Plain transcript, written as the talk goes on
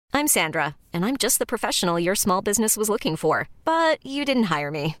I'm Sandra, and I'm just the professional your small business was looking for. But you didn't hire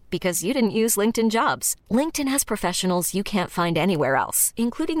me because you didn't use LinkedIn Jobs. LinkedIn has professionals you can't find anywhere else,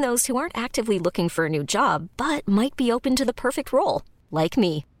 including those who aren't actively looking for a new job, but might be open to the perfect role, like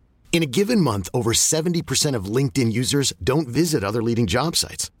me. In a given month, over 70% of LinkedIn users don't visit other leading job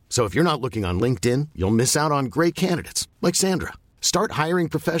sites. So if you're not looking on LinkedIn, you'll miss out on great candidates like Sandra. Start hiring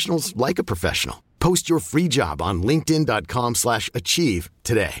professionals like a professional. Post your free job on linkedin.com/achieve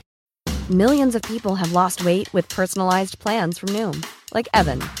today. Millions of people have lost weight with personalized plans from Noom. Like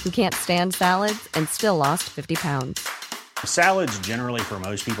Evan, who can't stand salads and still lost 50 pounds. Salads generally for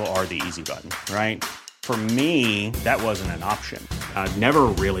most people are the easy button, right? For me, that wasn't an option. I never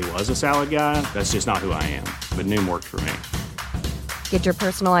really was a salad guy. That's just not who I am. But Noom worked for me. Get your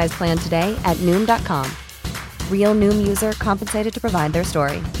personalized plan today at Noom.com. Real Noom user compensated to provide their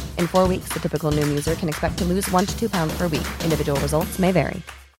story. In 4 weeks, the typical Noom user can expect to lose 1 to 2 pounds per week. Individual results may vary.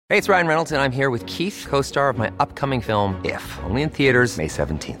 Hey, it's Ryan Reynolds, and I'm here with Keith, co-star of my upcoming film, If, only in theaters May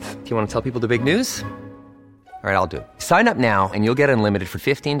 17th. Do you want to tell people the big news? All right, I'll do it. Sign up now and you'll get unlimited for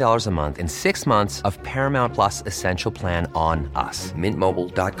 $15 a month and 6 months of Paramount Plus Essential Plan on us.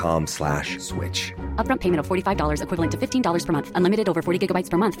 MintMobile.com/switch. Upfront payment of $45 equivalent to $15 per month. Unlimited over 40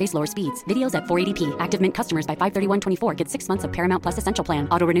 gigabytes per month. Face lower speeds. Videos at 480p. Active Mint customers by 531.24 get 6 months of Paramount Plus Essential Plan.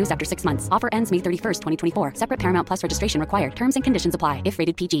 Auto renews after 6 months. Offer ends May 31st, 2024. Separate Paramount Plus registration required. Terms and conditions apply if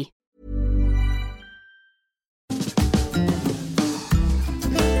rated PG.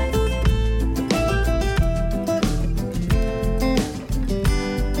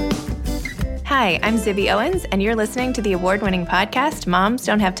 Hi, I'm Zibby Owens, and you're listening to the award-winning podcast, Moms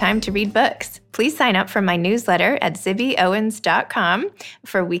Don't Have Time to Read Books. Please sign up for my newsletter at zibbyowens.com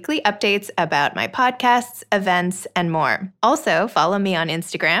for weekly updates about my podcasts, events, and more. Also, follow me on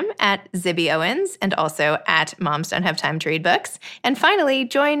Instagram at zibbyowens and also at Moms Don't Have Time to Read Books. And finally,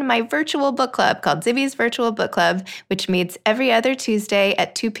 join my virtual book club called Zibby's Virtual Book Club, which meets every other Tuesday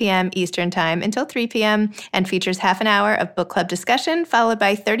at 2 p.m. Eastern Time until 3 p.m. and features half an hour of book club discussion followed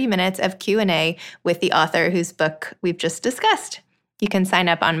by 30 minutes of Q&A with the author whose book we've just discussed. You can sign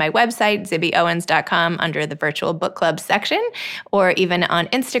up on my website, zibbyowens.com, under the Virtual Book Club section, or even on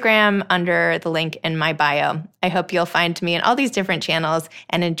Instagram under the link in my bio. I hope you'll find me in all these different channels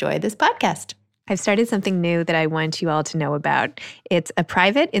and enjoy this podcast. I've started something new that I want you all to know about. It's a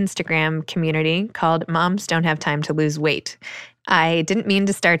private Instagram community called Moms Don't Have Time to Lose Weight. I didn't mean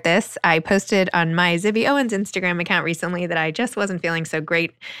to start this. I posted on my Zibby Owens Instagram account recently that I just wasn't feeling so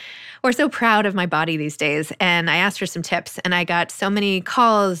great or so proud of my body these days. And I asked for some tips, and I got so many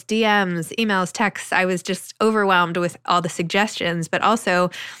calls, DMs, emails, texts. I was just overwhelmed with all the suggestions, but also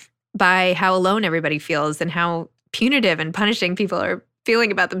by how alone everybody feels and how punitive and punishing people are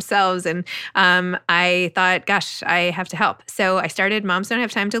feeling about themselves. And I thought, gosh, I have to help. So I started Moms Don't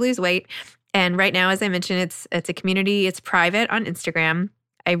Have Time to Lose Weight. And right now, as I mentioned, it's a community. It's private on Instagram.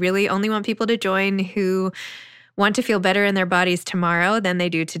 I really only want people to join who want to feel better in their bodies tomorrow than they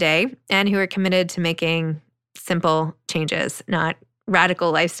do today, and who are committed to making simple changes, not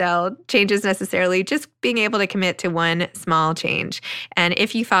radical lifestyle changes necessarily, just being able to commit to one small change. And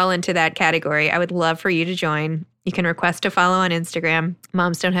if you fall into that category, I would love for you to join. You can request to follow on Instagram.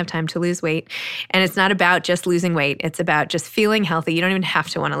 Moms Don't Have Time to Lose Weight. And it's not about just losing weight. It's about just feeling healthy. You don't even have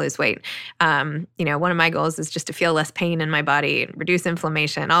to want to lose weight. One of my goals is just to feel less pain in my body, reduce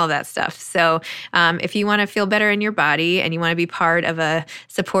inflammation, all of that stuff. So if you want to feel better in your body and you want to be part of a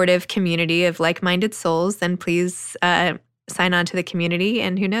supportive community of like-minded souls, then please sign on to the community.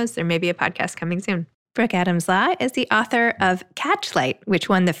 And who knows, there may be a podcast coming soon. Brooke Adams-Law is the author of Catchlight, which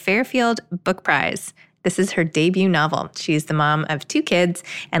won the Fairfield Book Prize. This is her debut novel. She's the mom of 2 kids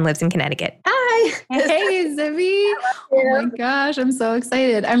and lives in Connecticut. Hi. Hey, Zibby. Oh my gosh, I'm so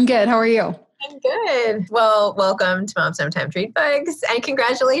excited. I'm good. How are you? I'm good. Well, welcome to Moms Don't Have Time to Read Books, and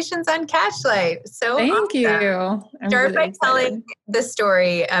congratulations on Catchlight. So Thank you. Start by telling the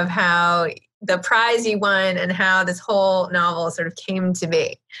story of how the prize you won and how this whole novel sort of came to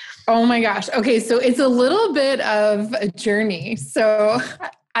be. Oh my gosh. Okay, so it's a little bit of a journey. So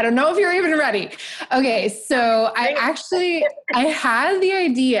I don't know if you're even ready. Okay, so I had the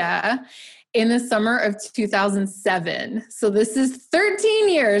idea in the summer of 2007. So this is 13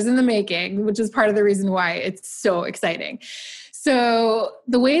 years in the making, which is part of the reason why it's so exciting. So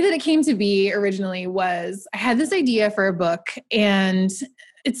the way that it came to be originally was I had this idea for a book, and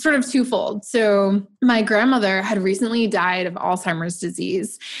it's sort of twofold. So my grandmother had recently died of Alzheimer's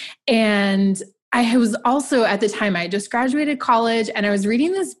disease, and I was also, at the time, I just graduated college, and I was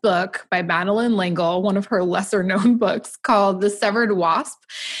reading this book by Madeleine L'Engle, one of her lesser known books, called The Severed Wasp.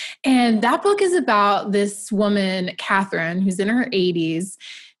 And that book is about this woman, Catherine, who's in her 80s.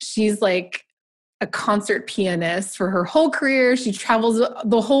 She's like a concert pianist for her whole career. She travels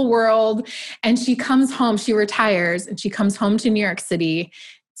the whole world, and she comes home, she retires, and she comes home to New York City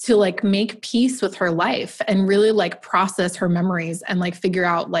to like make peace with her life and really like process her memories and like figure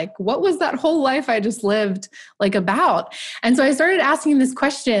out like, what was that whole life I just lived like about? And so I started asking this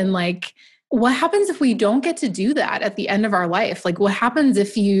question, like, what happens if we don't get to do that at the end of our life? Like, what happens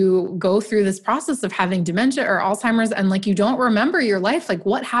if you go through this process of having dementia or Alzheimer's and like you don't remember your life? Like,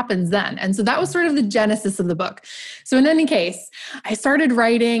 what happens then? And so that was sort of the genesis of the book. So in any case, I started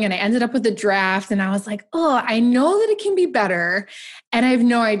writing and I ended up with a draft, and I was like, oh, I know that it can be better, and I have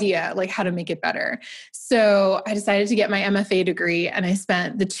no idea like how to make it better. So I decided to get my MFA degree, and I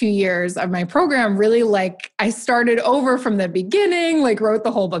spent the 2 years of my program really like, I started over from the beginning, like wrote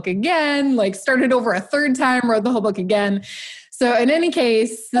the whole book again, like started over a third time, wrote the whole book again. So in any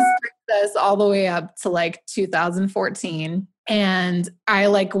case, this brings us all the way up to like 2014. And I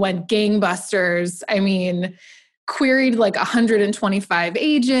like went gangbusters. I mean, queried like 125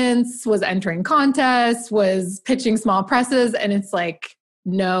 agents, was entering contests, was pitching small presses. And it's like,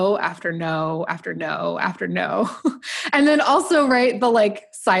 no after no after no after no. And then also, right, the like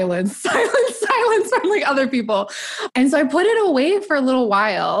silence from like other people. And so I put it away for a little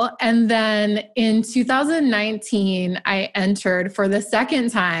while. And then in 2019, I entered for the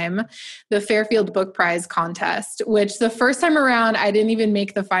second time the Fairfield Book Prize contest, which the first time around, I didn't even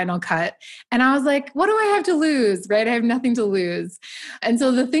make the final cut. And I was like, what do I have to lose, right? I have nothing to lose. And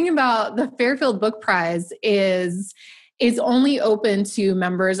so the thing about the Fairfield Book Prize is it's only open to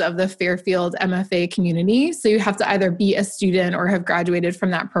members of the Fairfield MFA community. So you have to either be a student or have graduated from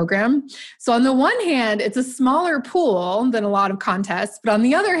that program. So on the one hand, it's a smaller pool than a lot of contests. But on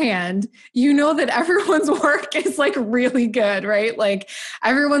the other hand, you know that everyone's work is like really good, right? Like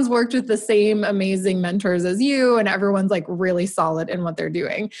everyone's worked with the same amazing mentors as you, and everyone's like really solid in what they're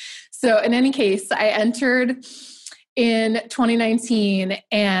doing. So in any case, I entered in 2019.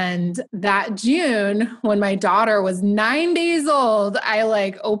 And that June, when my daughter was 9 days old, I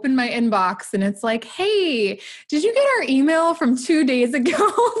like opened my inbox and it's like, hey, did you get our email from 2 days ago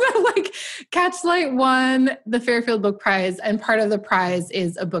that like Catchlight won the Fairfield Book Prize, and part of the prize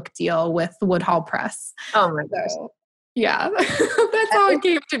is a book deal with Woodhall Press. Oh my gosh. So, yeah, that's how it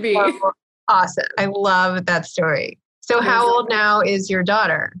came to be. Awesome. I love that story. So how old now is your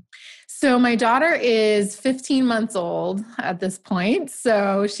daughter? So my daughter is 15 months old at this point.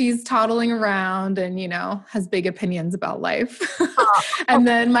 So she's toddling around and, you know, has big opinions about life. And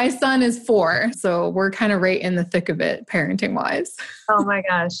then my son is 4. So we're kind of right in the thick of it, parenting wise. Oh my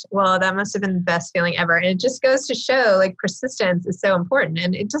gosh. Well, that must have been the best feeling ever. And it just goes to show like persistence is so important.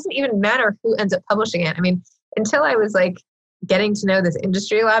 And it doesn't even matter who ends up publishing it. I mean, until I was like getting to know this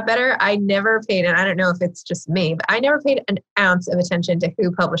industry a lot better, I never paid, and I don't know if it's just me, but I never paid an ounce of attention to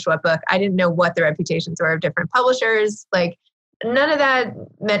who published what book. I didn't know what the reputations were of different publishers. Like none of that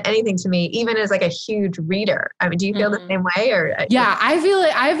meant anything to me, even as like a huge reader. I mean, do you feel the same way? Or yeah, I feel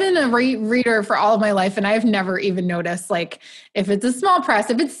like I've been a reader for all of my life, and I've never even noticed like if it's a small press,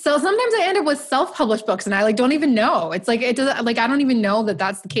 if it's so. Sometimes I end up with self-published books, and I like don't even know. It's like it doesn't like I don't even know that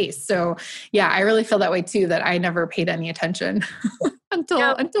that's the case. So yeah, I really feel that way too. That I never paid any attention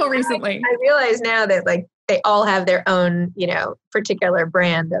until recently. I realize now that like they all have their own, you know, particular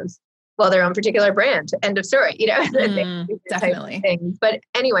brand of. Well, their own particular brand, end of story, you know, definitely. Things. But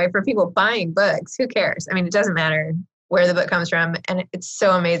anyway, for people buying books, who cares? I mean, it doesn't matter where the book comes from. And it's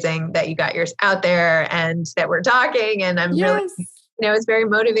so amazing that you got yours out there and that we're talking. And I'm really, you know, it's very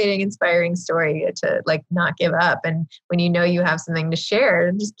motivating, inspiring story to like not give up. And when you know you have something to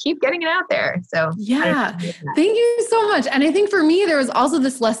share, just keep getting it out there. So yeah, thank you so much. And I think for me, there was also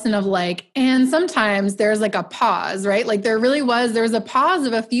this lesson of like, and sometimes there's like a pause, right? Like there was a pause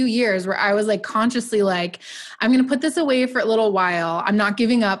of a few years where I was like consciously like, I'm going to put this away for a little while. I'm not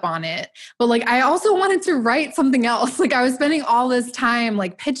giving up on it. But like, I also wanted to write something else. Like I was spending all this time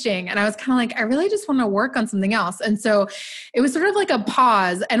like pitching, and I was kind of like, I really just want to work on something else. And so it was sort of like a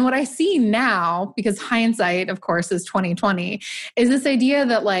pause. And what I see now, because hindsight, of course, is 2020, is this idea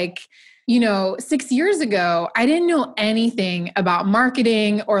that like, you know, 6 years ago, I didn't know anything about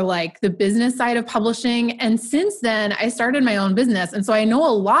marketing or like the business side of publishing. And since then, I started my own business. And so I know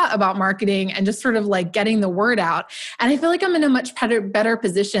a lot about marketing and just sort of like getting the word out. And I feel like I'm in a much better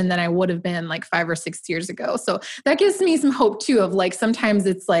position than I would have been like 5 or 6 years ago. So that gives me some hope too of like, sometimes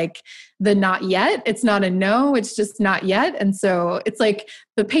it's like the not yet. It's not a no, it's just not yet. And so it's like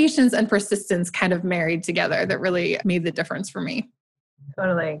the patience and persistence kind of married together that really made the difference for me.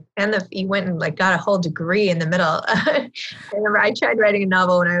 Totally. And you went and like got a whole degree in the middle. I remember I tried writing a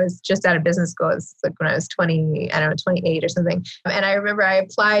novel when I was just out of business school. It was like when I was 28 or something. And I remember I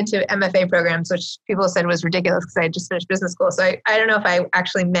applied to MFA programs, which people said was ridiculous because I had just finished business school. So I don't know if I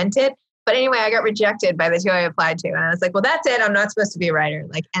actually meant it. But anyway, I got rejected by the two I applied to. And I was like, well, that's it. I'm not supposed to be a writer.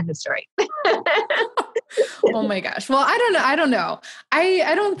 Like, end of story. Oh my gosh. Well, I don't know.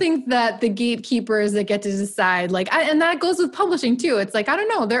 I don't think that the gatekeepers that get to decide, and that goes with publishing too. It's like, I don't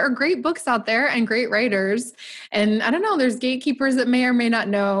know. There are great books out there and great writers. And I don't know, there's gatekeepers that may or may not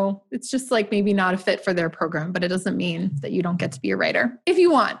know. It's just like maybe not a fit for their program, but it doesn't mean that you don't get to be a writer if you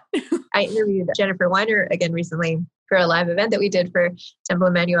want. I interviewed Jennifer Weiner again recently for a live event that we did for Temple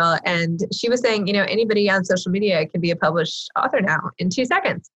Emmanuel. And she was saying, anybody on social media can be a published author now in 2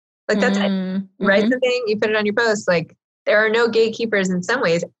 seconds. Like that's it. Write something, you put it on your post. Like there are no gatekeepers in some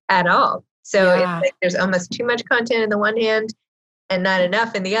ways at all. So it's like there's almost too much content in the one hand and not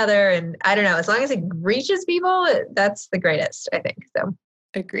enough in the other. And I don't know, as long as it reaches people, that's the greatest, I think. So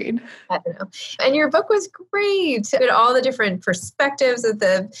agreed. I don't know. And your book was great. It had all the different perspectives of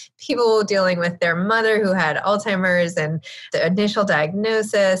the people dealing with their mother who had Alzheimer's and the initial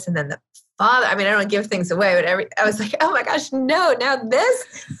diagnosis and then the father. I mean, I don't give things away, but I was like, oh my gosh, no, now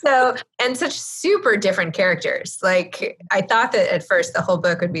this. So, and such super different characters. Like I thought that at first the whole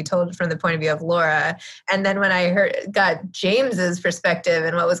book would be told from the point of view of Laura. And then when I got James's perspective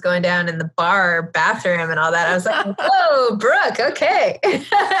and what was going down in the bar bathroom and all that, I was like, whoa, Brooke, okay.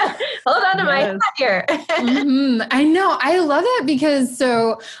 Hold on to my hat here. I know. I love that because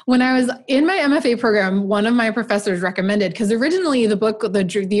so when I was in my MFA program, one of my professors recommended, because originally the book,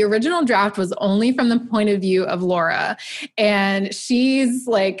 the original draft was only from the point of view of Laura. And she's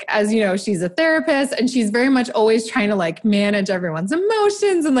like, as you know, she's a therapist and she's very much always trying to like manage everyone's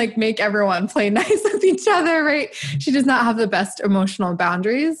emotions and like make everyone play nice with each other, right? She does not have the best emotional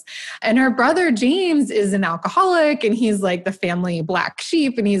boundaries. And her brother, James, is an alcoholic and he's like the family black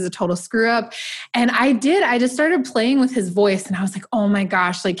sheep and he's a total screw up. And I just started playing with his voice and I was like, oh my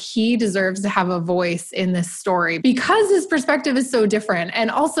gosh, like he deserves to have a voice in this story because his perspective is so different. And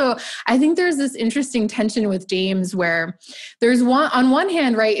also I think there's this interesting tension with James where there's on one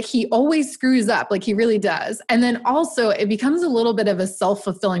hand, right, he always screws up, like he really does. And then also it becomes a little bit of a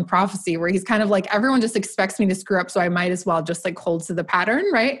self-fulfilling prophecy where he's kind of like, everyone just expects me to screw up, so I might as well just like hold to the pattern,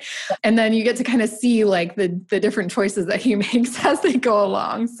 right? And then you get to kind of see like the different choices that he makes as they go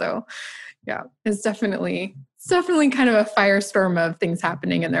along. So yeah, it's definitely kind of a firestorm of things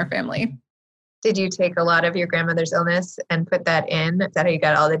happening in their family. Did you take a lot of your grandmother's illness and put that in? Is that how you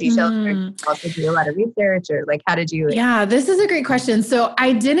got all the details? Or did you also do a lot of research or like, how did you? Yeah, this is a great question. So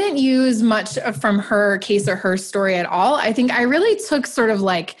I didn't use much from her case or her story at all. I think I really took sort of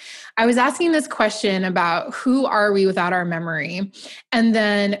like, I was asking this question about who are we without our memory? And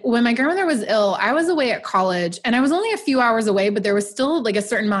then when my grandmother was ill, I was away at college and I was only a few hours away, but there was still like a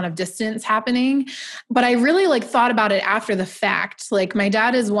certain amount of distance happening. But I really like thought about it after the fact. Like my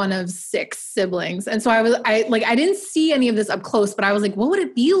dad is one of 6 siblings. And so I didn't see any of this up close, but I was like, what would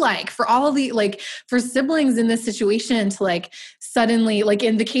it be like for all of the, like for siblings in this situation to like suddenly, like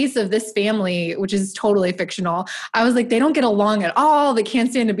in the case of this family, which is totally fictional, I was like, they don't get along at all. They can't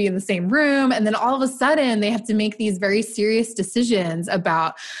stand to be in the same room. And then all of a sudden they have to make these very serious decisions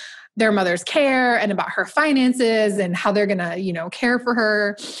about their mother's care and about her finances and how they're going to, care for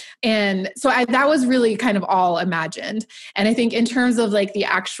her. And so that was really kind of all imagined. And I think in terms of like the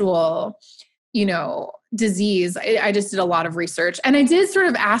actual, disease, I just did a lot of research. And I did sort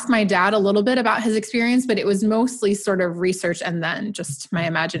of ask my dad a little bit about his experience, but it was mostly sort of research and then just my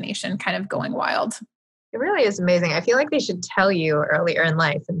imagination kind of going wild. It really is amazing. I feel like they should tell you earlier in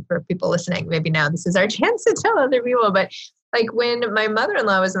life. And for people listening, maybe now this is our chance to tell other people. But like when my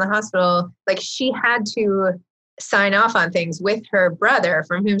mother-in-law was in the hospital, like she had to sign off on things with her brother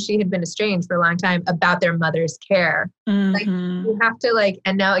from whom she had been estranged for a long time about their mother's care. Like you have to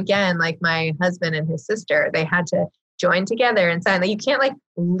and now again, like my husband and his sister, they had to join together and sign. Like you can't like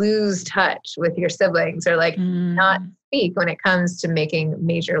lose touch with your siblings or like not speak when it comes to making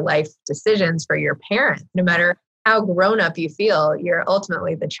major life decisions for your parent. No matter how grown up you feel, you're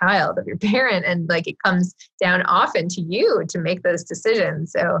ultimately the child of your parent. And like it comes down often to you to make those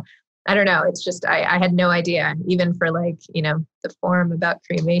decisions. So I don't know. It's just, I had no idea, even for like, the form about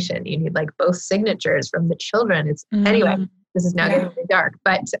cremation, you need like both signatures from the children. It's anyway, this is now getting really dark,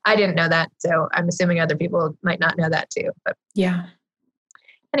 but I didn't know that. So I'm assuming other people might not know that too, but yeah.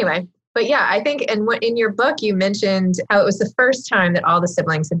 Anyway, but yeah, I think, and in your book, you mentioned how it was the first time that all the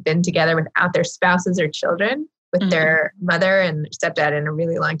siblings had been together without their spouses or children with their mother and stepdad in a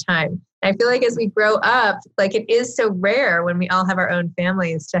really long time. And I feel like as we grow up, like it is so rare when we all have our own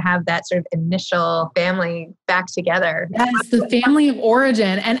families to have that sort of initial family back together. Yes, the family of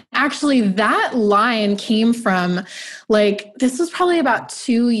origin. And actually that line came from like, this was probably about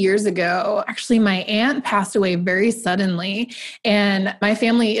 2 years ago. Actually, my aunt passed away very suddenly and my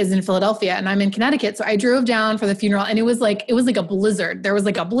family is in Philadelphia and I'm in Connecticut. So I drove down for the funeral and it was like a blizzard. There was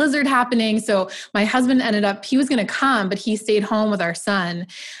like a blizzard happening. So my husband he was going to come, but he stayed home with our son.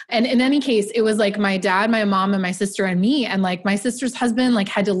 And in any case, it was like my dad, my mom, and my sister and me. And like my sister's husband like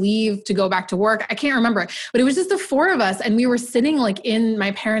had to leave to go back to work. I can't remember, but it was just the four of us. And we were sitting like in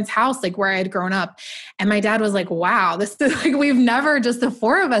my parents' house, like where I had grown up. And my dad was like, wow, this is like, we've never just the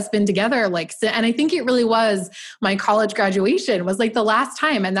four of us been together. Like, and I think it really was my college graduation was like the last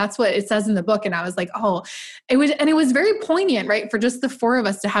time. And that's what it says in the book. And I was like, oh, it was very poignant, right? For just the four of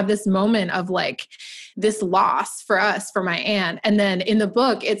us to have this moment of like this loss for us, for my aunt. And then in the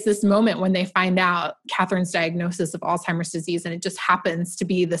book, it's this moment when they find out Catherine's diagnosis of Alzheimer's disease. And it just happens to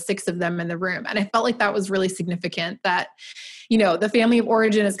be the six of them in the room. And I felt like that was really significant that, you know, the family of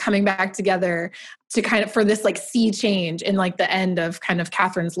origin is coming back together to kind of, for this like sea change in like the end of kind of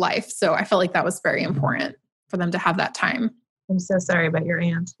Catherine's life. So I felt like that was very important for them to have that time. I'm so sorry about your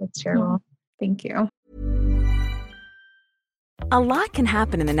aunt. That's terrible. Thank you. A lot can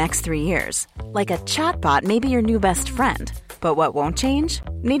happen in the next 3 years. Like a chatbot may be your new best friend. But what won't change?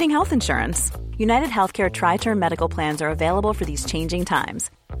 Needing health insurance. United Healthcare Tri-Term Medical Plans are available for these changing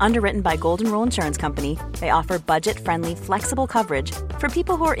times. Underwritten by Golden Rule Insurance Company, they offer budget-friendly, flexible coverage for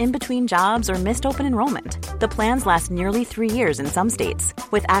people who are in between jobs or missed open enrollment. The plans last nearly 3 years in some states,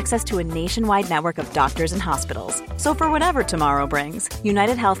 with access to a nationwide network of doctors and hospitals. So for whatever tomorrow brings,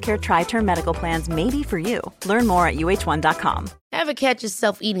 United Healthcare Tri-Term Medical Plans may be for you. Learn more at uh1.com. Ever catch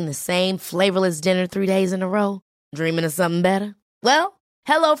yourself eating the same flavorless dinner 3 days in a row? Dreaming of something better? Well,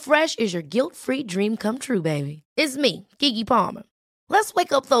 HelloFresh is your guilt-free dream come true, baby. It's me, Keke Palmer. Let's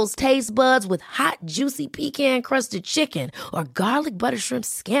wake up those taste buds with hot, juicy pecan-crusted chicken or garlic butter shrimp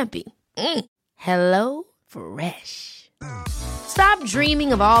scampi. Hello Fresh. Stop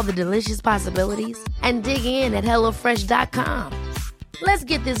dreaming of all the delicious possibilities and dig in at HelloFresh.com. Let's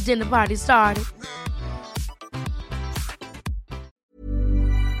get this dinner party started.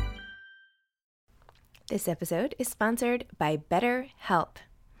 This episode is sponsored by BetterHelp.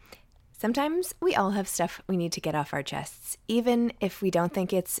 Sometimes we all have stuff we need to get off our chests. Even if we don't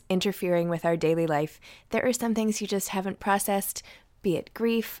think it's interfering with our daily life, there are some things you just haven't processed, be it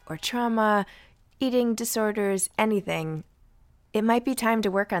grief or trauma, eating disorders, anything. It might be time to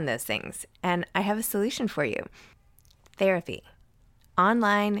work on those things, and I have a solution for you. Therapy.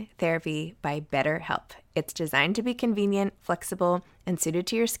 Online therapy by BetterHelp. It's designed to be convenient, flexible, and suited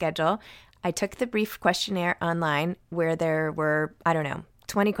to your schedule. I took the brief questionnaire online where there were,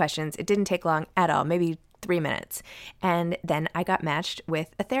 20 questions. It didn't take long at all, maybe 3 minutes. And then I got matched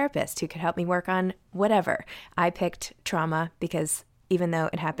with a therapist who could help me work on whatever. I picked trauma because even though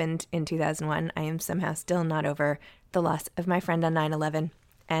it happened in 2001, I am somehow still not over the loss of my friend on 9/11.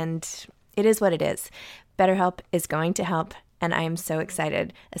 And it is what it is. BetterHelp is going to help. And I am so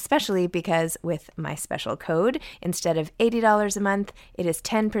excited, especially because with my special code, instead of $80 a month, it is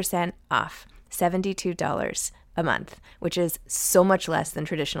 10% off, $72 a month, which is so much less than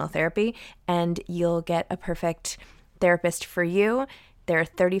traditional therapy. And you'll get a perfect therapist for you. There are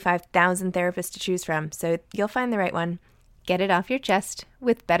 35,000 therapists to choose from, so you'll find the right one. Get it off your chest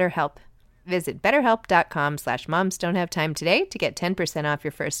with BetterHelp. Visit BetterHelp.com/momsdon'thavetime today to get 10% off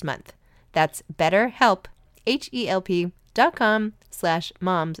your first month. That's BetterHelp,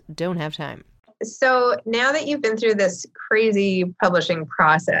 HELP.com/momsdon'thavetime. So now that you've been through this crazy publishing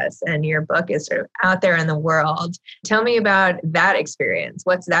process and your book is sort of out there in the world, tell me about that experience.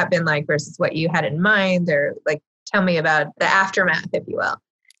 What's that been like versus what you had in mind? Or like, tell me about the aftermath, if you will.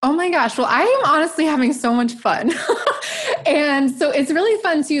 Oh my gosh. Well, I am honestly having so much fun. And so it's really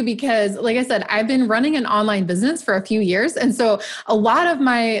fun too, because like I said, I've been running an online business for a few years. And so a lot of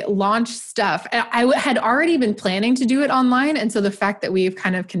my launch stuff, I had already been planning to do it online. And so the fact that we've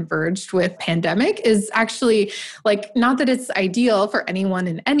kind of converged with pandemic is actually like, not that it's ideal for anyone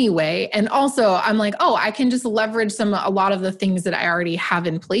in any way. And also I'm like, oh, I can just leverage a lot of the things that I already have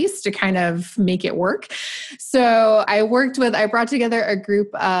in place to kind of make it work. So I brought together a group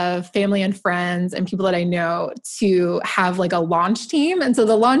of of family and friends and people that I know to have like a launch team. And so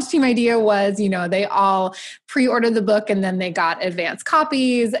the launch team idea was, they all pre-ordered the book and then they got advanced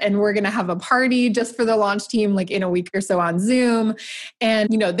copies, and we're going to have a party just for the launch team, like in a week or so on Zoom. And,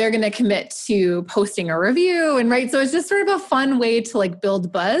 they're going to commit to posting a review and right. So it's just sort of a fun way to like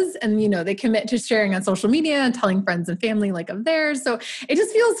build buzz, and, they commit to sharing on social media and telling friends and family like of theirs. So it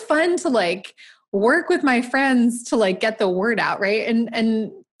just feels fun to like work with my friends to like get the word out. Right.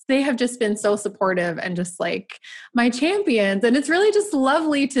 And they have just been so supportive and just like my champions. And it's really just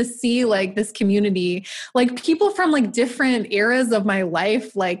lovely to see like this community, like people from like different eras of my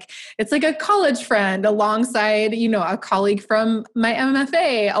life. Like it's like a college friend alongside, a colleague from my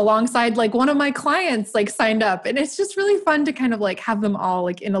MFA alongside like one of my clients like signed up. And it's just really fun to kind of like have them all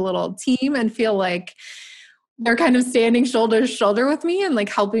like in a little team and feel like they're kind of standing shoulder to shoulder with me and like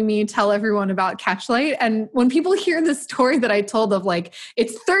helping me tell everyone about Catchlight. And when people hear the story that I told of like,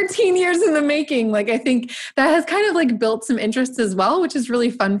 it's 13 years in the making, like I think that has kind of like built some interest as well, which is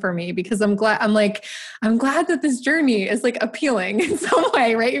really fun for me because I'm glad that this journey is like appealing in some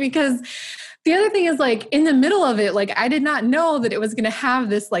way, right? Because the other thing is like in the middle of it, like I did not know that it was going to have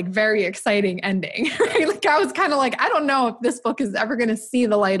this like very exciting ending, right? Like I was kind of like, I don't know if this book is ever going to see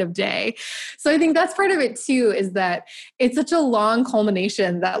the light of day. So I think that's part of it too, is that it's such a long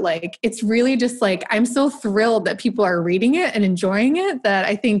culmination that like, it's really just like, I'm so thrilled that people are reading it and enjoying it that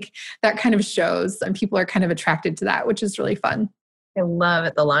I think that kind of shows and people are kind of attracted to that, which is really fun. I love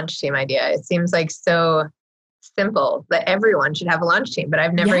it, the launch team idea. It seems like so simple that everyone should have a launch team, but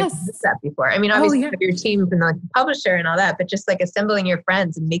I've never used that before. I mean, obviously you have your team from the publisher and all that, but just like assembling your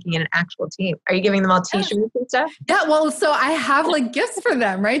friends and making it an actual team. Are you giving them all t-shirts and stuff? Yeah, well, so I have like gifts for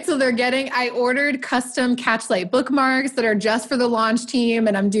them, right? So I ordered custom Catchlight bookmarks that are just for the launch team,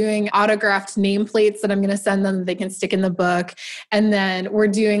 and I'm doing autographed nameplates that I'm going to send them that they can stick in the book. And then we're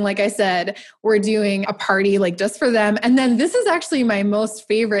doing, like I said, we're doing a party like just for them. And then this is actually my most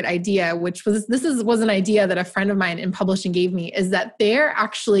favorite idea, which was an idea that a friend of mine in publishing gave me, is that they're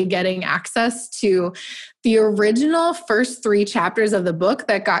actually getting access to the original first 3 chapters of the book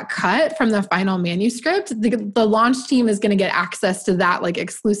that got cut from the final manuscript. The launch team is going to get access to that like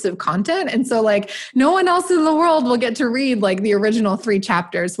exclusive content. And so like no one else in the world will get to read like the original 3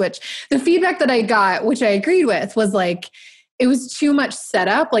 chapters, which the feedback that I got, which I agreed with, was like, it was too much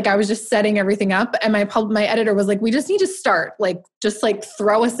setup. Like I was just setting everything up. And my editor was like, we just need to start, like, just like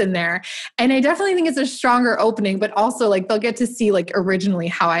throw us in there. And I definitely think it's a stronger opening, but also like they'll get to see like originally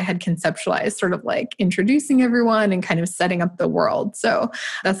how I had conceptualized sort of like introducing everyone and kind of setting up the world. So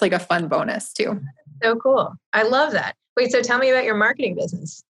that's like a fun bonus too. So cool. I love that. Wait, so tell me about your marketing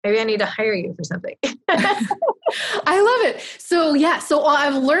business. Maybe I need to hire you for something. I love it. So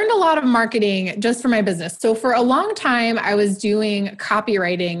I've learned a lot of marketing just for my business. So for a long time, I was doing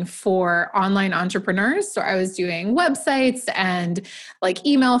copywriting for online entrepreneurs. So I was doing websites and like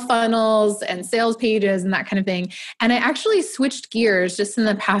email funnels and sales pages and that kind of thing. And I actually switched gears just in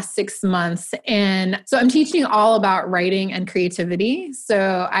the past 6 months. And so I'm teaching all about writing and creativity.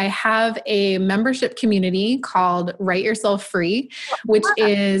 So I have a membership community called Write Yourself Free, which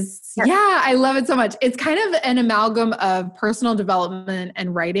is, I love it so much. It's kind of an amalgam of personal development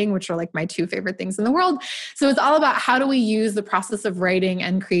and writing, which are like my 2 favorite things in the world. So it's all about how do we use the process of writing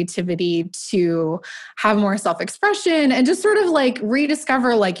and creativity to have more self-expression and just sort of like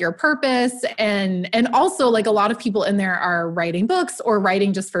rediscover like your purpose. And also like a lot of people in there are writing books or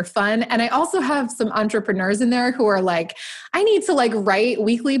writing just for fun. And I also have some entrepreneurs in there who are like, I need to like write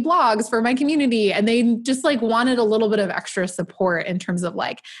weekly blogs for my community. And they just like wanted a little bit of extra support in terms of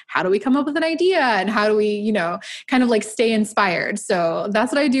like, how do we come up with an idea and how do we, kind of like stay inspired. So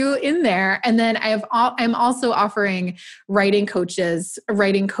that's what I do in there. And then I'm also offering writing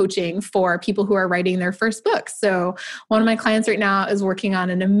coaching for people who are writing their first book. So one of my clients right now is working on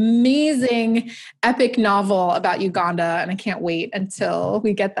an amazing epic novel about Uganda. And I can't wait until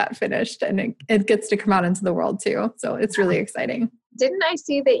we get that finished and it gets to come out into the world too. So it's really exciting. Didn't I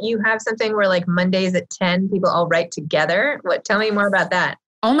see that you have something where like Mondays at 10, people all write together? Tell me more about that.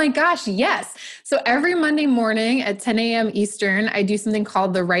 Oh my gosh, yes. So every Monday morning at 10 a.m. Eastern, I do something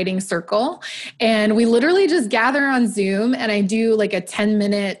called the Writing Circle. And we literally just gather on Zoom and I do like a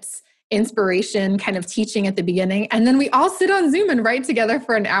 10-minute inspiration kind of teaching at the beginning. And then we all sit on Zoom and write together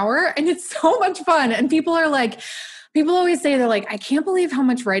for an hour. And it's so much fun. And people are like, People always say, they're like, I can't believe how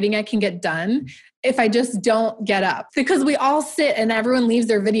much writing I can get done if I just don't get up, because we all sit and everyone leaves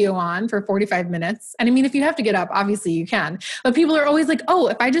their video on for 45 minutes. And I mean, if you have to get up, obviously you can, but people are always like, oh,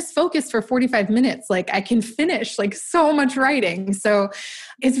 if I just focus for 45 minutes, like I can finish like so much writing. So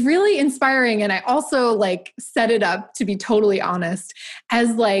it's really inspiring. And I also like set it up, to be totally honest,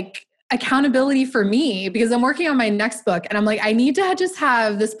 as like accountability for me, because I'm working on my next book and I'm like, I need to just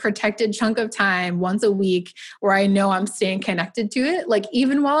have this protected chunk of time once a week where I know I'm staying connected to it. Like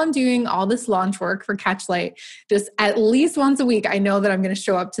even while I'm doing all this launch work for Catchlight, just at least once a week, I know that I'm going to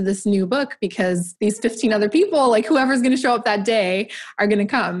show up to this new book because these 15 other people, like whoever's going to show up that day, are going to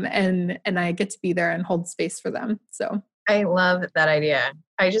come and I get to be there and hold space for them. So I love that idea.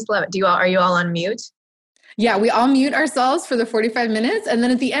 I just love it. Are you all on mute? Yeah, we all mute ourselves for the 45 minutes. And then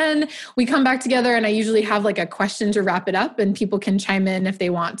at the end, we come back together and I usually have like a question to wrap it up and people can chime in if they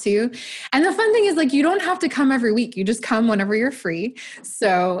want to. And the fun thing is like, you don't have to come every week. You just come whenever you're free.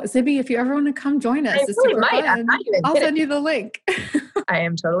 So Zibby, if you ever want to come join us, I really might. I'll send you the link. I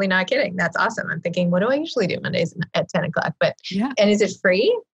am totally not kidding. That's awesome. I'm thinking, what do I usually do Mondays at 10 o'clock? But yeah. And is it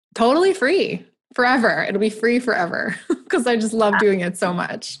free? Totally free. Forever. It'll be free forever because I just love doing it so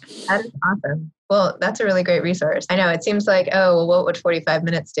much. That is awesome. Well, that's a really great resource. I know it seems like, oh, well, what would 45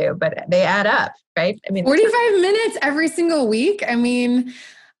 minutes do? But they add up, right? I mean, 45 minutes every single week. I mean,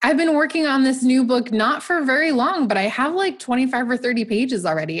 I've been working on this new book, not for very long, but I have like 25 or 30 pages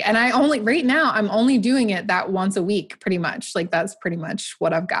already. And right now, I'm only doing it that once a week, pretty much. Like that's pretty much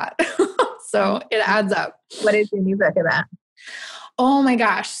what I've got. So it adds up. What is your new book about? Oh my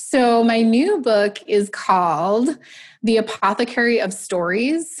gosh. So my new book is called The Apothecary of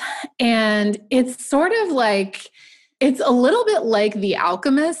Stories. And it's sort of like, it's a little bit like The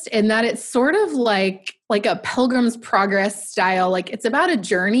Alchemist in that it's sort of like a Pilgrim's Progress style. Like it's about a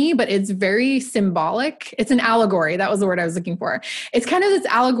journey, but it's very symbolic. It's an allegory. That was the word I was looking for. It's kind of this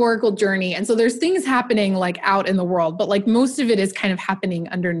allegorical journey. And so there's things happening like out in the world, but like most of it is kind of happening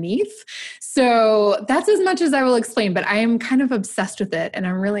underneath. So that's as much as I will explain, but I am kind of obsessed with it. And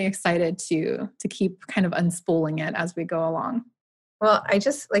I'm really excited to keep kind of unspooling it as we go along. Well, I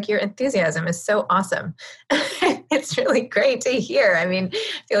just like your enthusiasm is so awesome. It's really great to hear. I mean,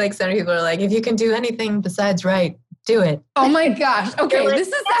 I feel like some people are like, if you can do anything besides write, do it. Oh my gosh. Okay. Like, this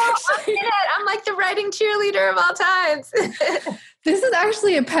is actually, I'm like the writing cheerleader of all times. This is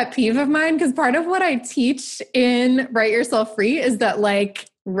actually a pet peeve of mine because part of what I teach in Write Yourself Free is that like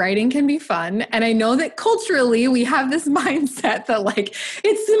writing can be fun. And I know that culturally we have this mindset that like,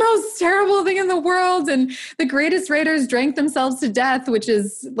 it's the most terrible thing in the world. And the greatest writers drank themselves to death, which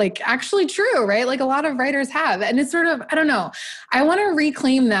is like actually true, right? Like a lot of writers have. And it's sort of, I don't know. I want to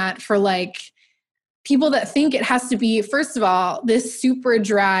reclaim that for like people that think it has to be, first of all, this super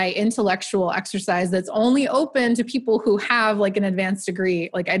dry intellectual exercise that's only open to people who have like an advanced degree.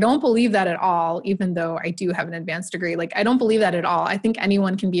 Like, I don't believe that at all, even though I do have an advanced degree. Like, I don't believe that at all. I think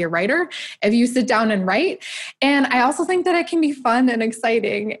anyone can be a writer if you sit down and write. And I also think that it can be fun and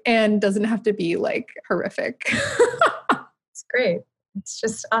exciting and doesn't have to be like horrific. It's great. It's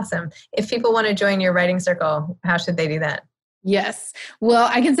just awesome. If people want to join your writing circle, how should they do that? Yes. Well,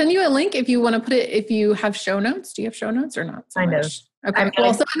 I can send you a link if you want to put it, if you have show notes. Do you have show notes or not? Kind of. Okay.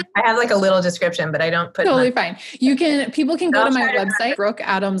 I have like a little description, but I don't put totally fine. People can go to my website,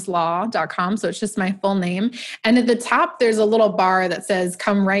 brookeadamslaw.com. So it's just my full name. And at the top, there's a little bar that says,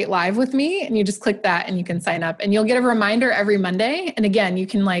 come write live with me. And you just click that and you can sign up and you'll get a reminder every Monday. And again, you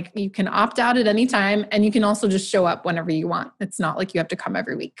can opt out at any time and you can also just show up whenever you want. It's not like you have to come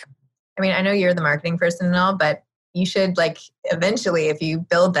every week. I mean, I know you're the marketing person and all, but you should like eventually, if you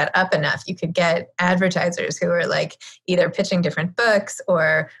build that up enough, you could get advertisers who are like either pitching different books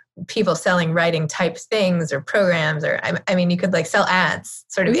or people selling writing type things or programs, or I mean, you could like sell ads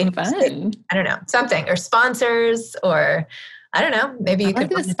sort of in, fun. I don't know, something, or sponsors, or I don't know, maybe you could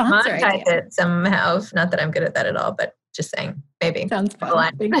monetize it somehow. Not that I'm good at that at all, but just saying, maybe. Sounds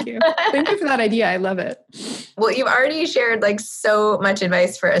fun. Thank you. Thank you for that idea. I love it. Well, you've already shared like so much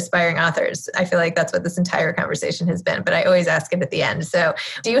advice for aspiring authors. I feel like that's what this entire conversation has been, but I always ask it at the end. So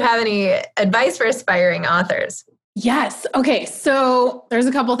do you have any advice for aspiring authors? Yes. Okay. So there's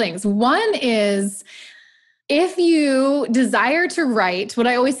a couple things. One is, if you desire to write, what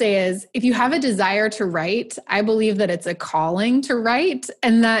I always say is, if you have a desire to write, I believe that it's a calling to write,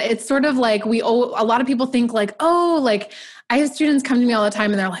 and that it's sort of like a lot of people think like, oh, like I have students come to me all the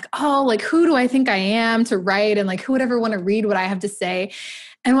time and they're like, oh, like who do I think I am to write? And like, who would ever want to read what I have to say?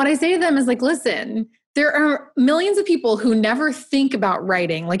 And what I say to them is like, listen, there are millions of people who never think about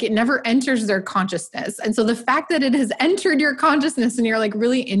writing, like it never enters their consciousness. And so the fact that it has entered your consciousness and you're like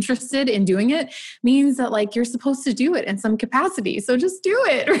really interested in doing it means that like you're supposed to do it in some capacity. So just do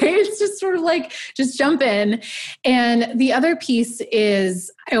it, right? It's just sort of like, just jump in. And the other piece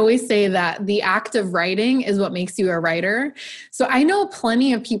is, I always say that the act of writing is what makes you a writer. So I know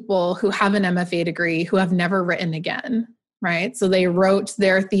plenty of people who have an MFA degree who have never written again. Right? So they wrote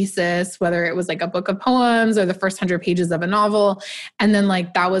their thesis, whether it was like a book of poems or the first 100 pages of a novel. And then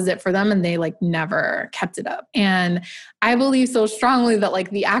like, that was it for them. And they like never kept it up. And I believe so strongly that like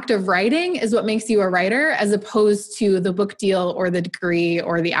the act of writing is what makes you a writer, as opposed to the book deal or the degree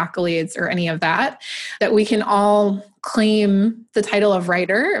or the accolades or any of that, that we can all claim the title of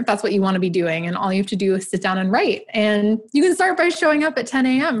writer if that's what you want to be doing. And all you have to do is sit down and write. And you can start by showing up at 10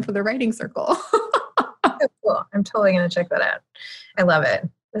 a.m. for the writing circle. Cool. I'm totally going to check that out. I love it.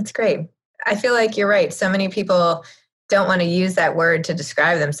 That's great. I feel like you're right. So many people don't want to use that word to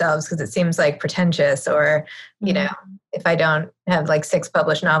describe themselves because it seems like pretentious, or, you know, if I don't have like 6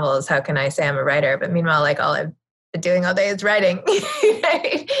 published novels, how can I say I'm a writer? But meanwhile, like all I've been doing all day is writing.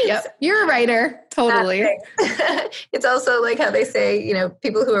 Right? Yep. So, you're a writer. Totally. It's also like how they say, you know,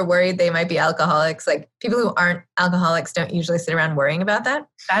 people who are worried they might be alcoholics, like people who aren't alcoholics don't usually sit around worrying about that.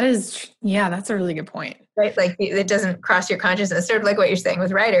 That is, yeah, that's a really good point. Right? Like it doesn't cross your consciousness, sort of like what you're saying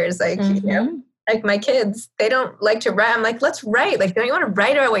with writers. Like, you know, like my kids, they don't like to write. I'm like, let's write. Like, don't you want to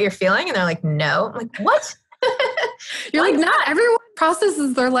write about what you're feeling? And they're like, no. I'm like, what? You're like, not everyone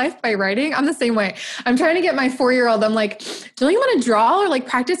processes their life by writing. I'm the same way. I'm trying to get my 4-year-old. I'm like, don't you want to draw or like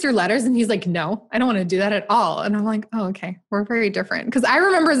practice your letters? And he's like, no, I don't want to do that at all. And I'm like, oh, okay. We're very different. Because I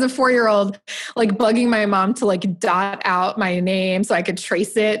remember as a 4-year-old, like bugging my mom to like dot out my name so I could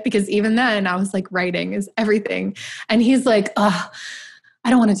trace it. Because even then I was like, writing is everything. And he's like, I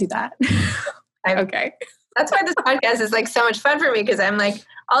don't want to do that. Okay. That's why this podcast is like so much fun for me. Because I'm like,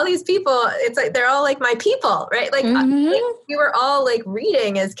 all these people, it's like, they're all like my people, right? Like, like we were all like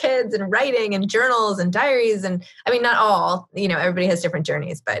reading as kids and writing and journals and diaries. And I mean, not all, you know, everybody has different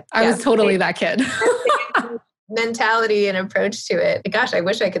journeys, but I was totally that kid. Mentality and approach to it. Gosh, I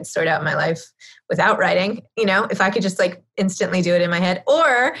wish I could sort out my life without writing, you know, if I could just like instantly do it in my head,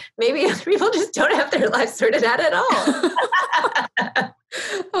 or maybe other people just don't have their life sorted out at all.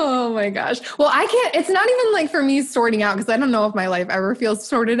 Oh my gosh. Well, I can't, it's not even like for me sorting out, because I don't know if my life ever feels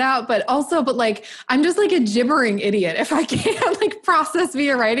sorted out, but like, I'm just like a gibbering idiot. If I can't like process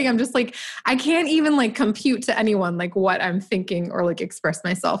via writing, I'm just like, I can't even like compute to anyone like what I'm thinking or like express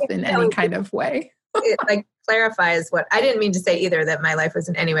myself in any kind of way. It like clarifies what I didn't mean to say either, that my life was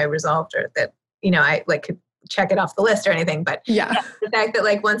in any way resolved, or that, you know, I like could check it off the list or anything. But yeah, the fact that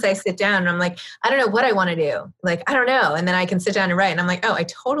like once I sit down and I'm like, I don't know what I want to do. Like, I don't know. And then I can sit down and write and I'm like, oh, I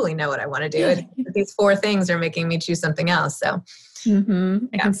totally know what I want to do. These 4 things are making me choose something else. So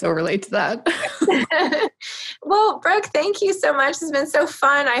I can so relate to that. Well, Brooke, thank you so much. It's been so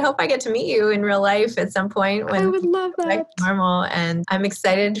fun. I hope I get to meet you in real life at some point. When I would love that. Like normal. And I'm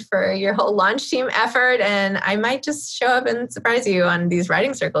excited for your whole launch team effort. And I might just show up and surprise you on these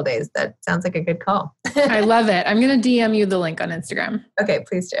writing circle days. That sounds like a good call. I love it. I'm going to DM you the link on Instagram. Okay,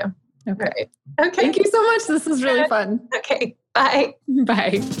 please do. Okay. Right. Okay. Thank you so much. This was really fun. Okay. Bye.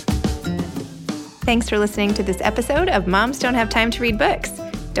 Bye. Thanks for listening to this episode of Moms Don't Have Time to Read Books.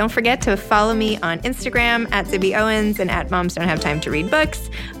 Don't forget to follow me on Instagram at Zibby Owens and at Moms Don't Have Time to Read Books.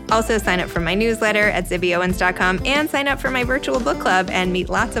 Also sign up for my newsletter at zibbyowens.com and sign up for my virtual book club and meet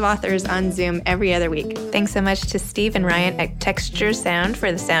lots of authors on Zoom every other week. Thanks so much to Steve and Ryan at Texture Sound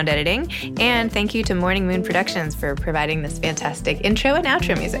for the sound editing. And thank you to Morning Moon Productions for providing this fantastic intro and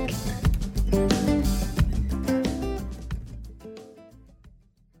outro music.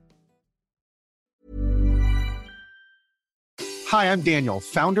 Hi, I'm Daniel,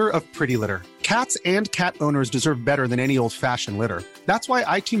 founder of Pretty Litter. Cats and cat owners deserve better than any old-fashioned litter. That's why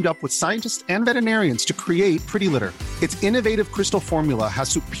I teamed up with scientists and veterinarians to create Pretty Litter. Its innovative crystal formula has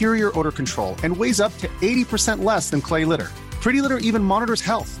superior odor control and weighs up to 80% less than clay litter. Pretty Litter even monitors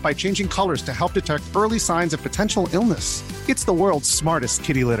health by changing colors to help detect early signs of potential illness. It's the world's smartest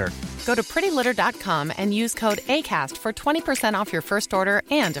kitty litter. Go to prettylitter.com and use code ACAST for 20% off your first order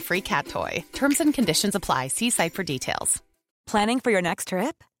and a free cat toy. Terms and conditions apply. See site for details. Planning for your next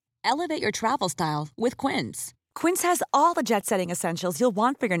trip? Elevate your travel style with Quince. Quince has all the jet-setting essentials you'll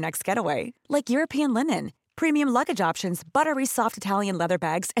want for your next getaway, like European linen, premium luggage options, buttery soft Italian leather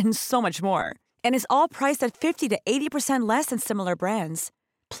bags, and so much more. And is all priced at 50 to 80% less than similar brands.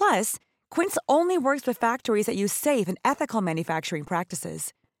 Plus, Quince only works with factories that use safe and ethical manufacturing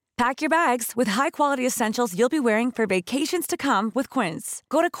practices. Pack your bags with high-quality essentials you'll be wearing for vacations to come with Quince.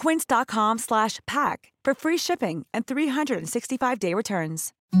 Go to quince.com/pack for free shipping and 365-day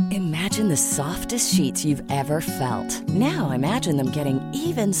returns. Imagine the softest sheets you've ever felt. Now imagine them getting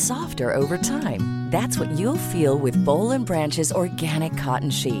even softer over time. That's what you'll feel with Boll & Branch's organic cotton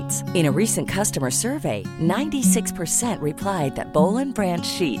sheets. In a recent customer survey, 96% replied that Boll & Branch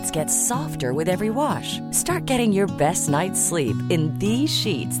sheets get softer with every wash. Start getting your best night's sleep in these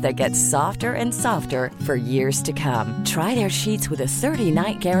sheets that get softer and softer for years to come. Try their sheets with a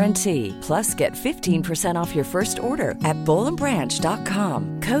 30-night guarantee. Plus, get 15% off your first order at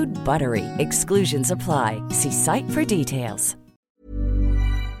bollandbranch.com. Code BUTTERY. Exclusions apply. See site for details.